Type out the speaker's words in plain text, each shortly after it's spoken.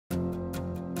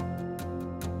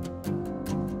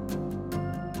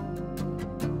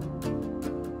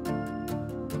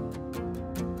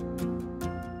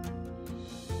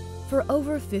For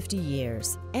over 50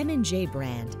 years, M&J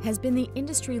brand has been the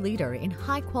industry leader in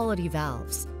high-quality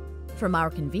valves. From our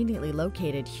conveniently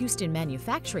located Houston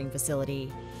manufacturing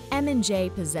facility, M&J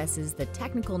possesses the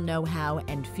technical know-how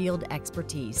and field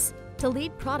expertise to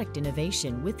lead product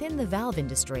innovation within the valve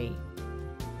industry.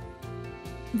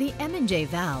 The M&J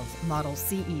valve, model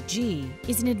CEG,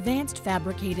 is an advanced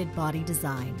fabricated body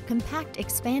design, compact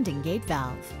expanding gate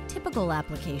valve. Typical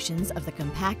applications of the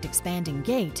compact expanding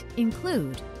gate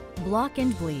include block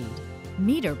and bleed,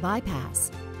 meter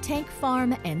bypass, tank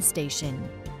farm and station,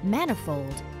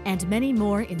 manifold, and many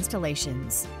more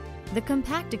installations. The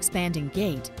compact expanding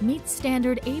gate meets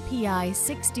standard API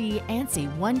 6D ANSI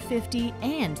 150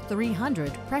 and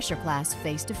 300 pressure class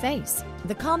face-to-face.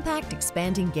 The compact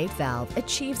expanding gate valve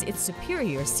achieves its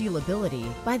superior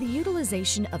sealability by the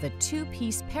utilization of a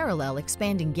two-piece parallel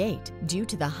expanding gate. Due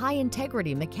to the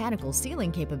high-integrity mechanical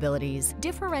sealing capabilities,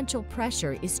 differential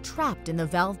pressure is trapped in the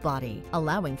valve body,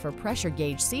 allowing for pressure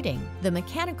gauge seating. The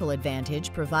mechanical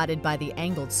advantage provided by the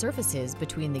angled surfaces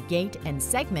between the gate and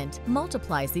segment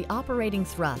multiplies the operating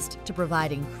thrust to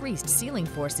provide increased sealing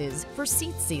forces for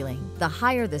seat sealing. The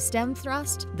higher the stem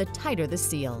thrust, the tighter the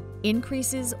seal.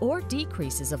 Increases or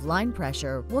decreases of line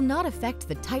pressure will not affect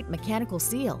the tight mechanical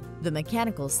seal. The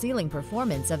mechanical sealing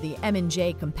performance of the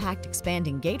M&J compact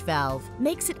expanding gate valve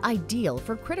makes it ideal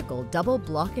for critical double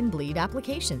block and bleed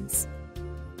applications.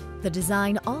 The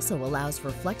design also allows for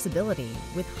flexibility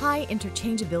with high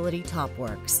interchangeability top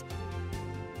works.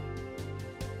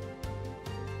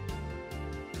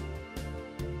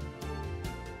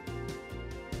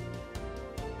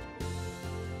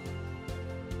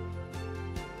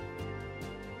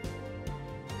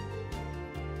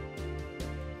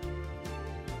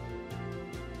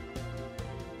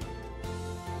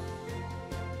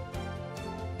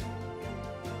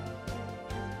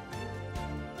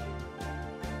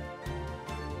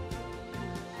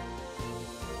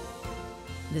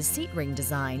 The seat ring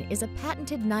design is a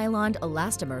patented nylon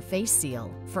elastomer face seal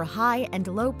for high and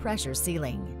low pressure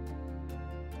sealing.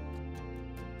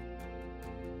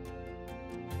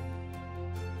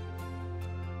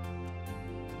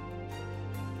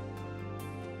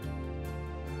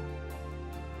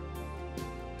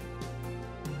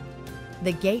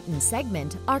 The gate and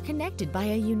segment are connected by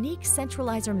a unique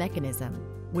centralizer mechanism,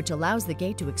 which allows the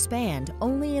gate to expand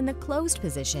only in the closed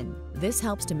position. This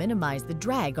helps to minimize the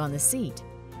drag on the seat.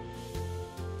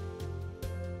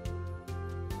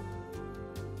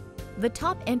 The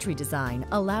top entry design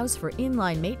allows for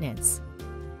inline maintenance.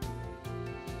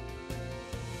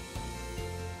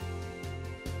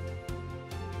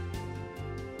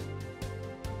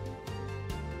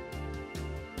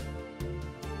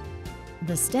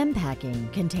 The stem packing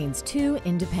contains two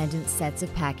independent sets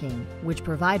of packing, which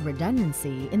provide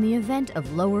redundancy in the event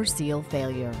of lower seal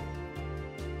failure.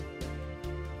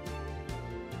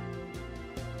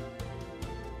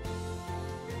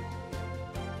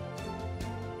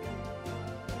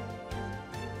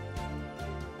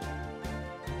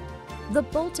 The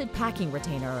bolted packing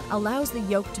retainer allows the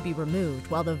yoke to be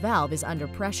removed while the valve is under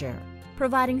pressure,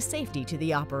 providing safety to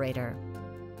the operator.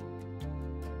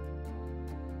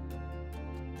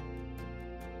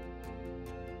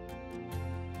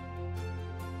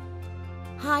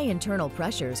 High internal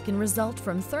pressures can result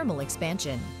from thermal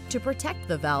expansion. To protect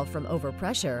the valve from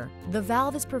overpressure, the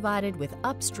valve is provided with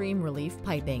upstream relief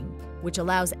piping, which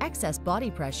allows excess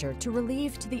body pressure to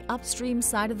relieve to the upstream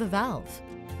side of the valve.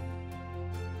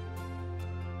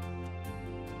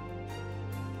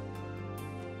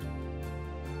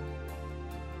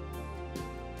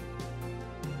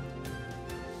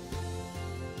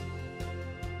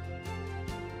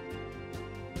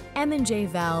 M&J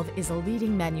Valve is a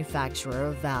leading manufacturer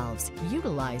of valves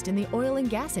utilized in the oil and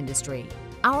gas industry.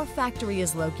 Our factory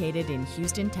is located in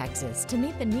Houston, Texas to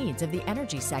meet the needs of the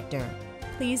energy sector.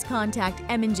 Please contact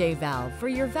M&J Valve for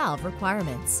your valve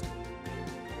requirements.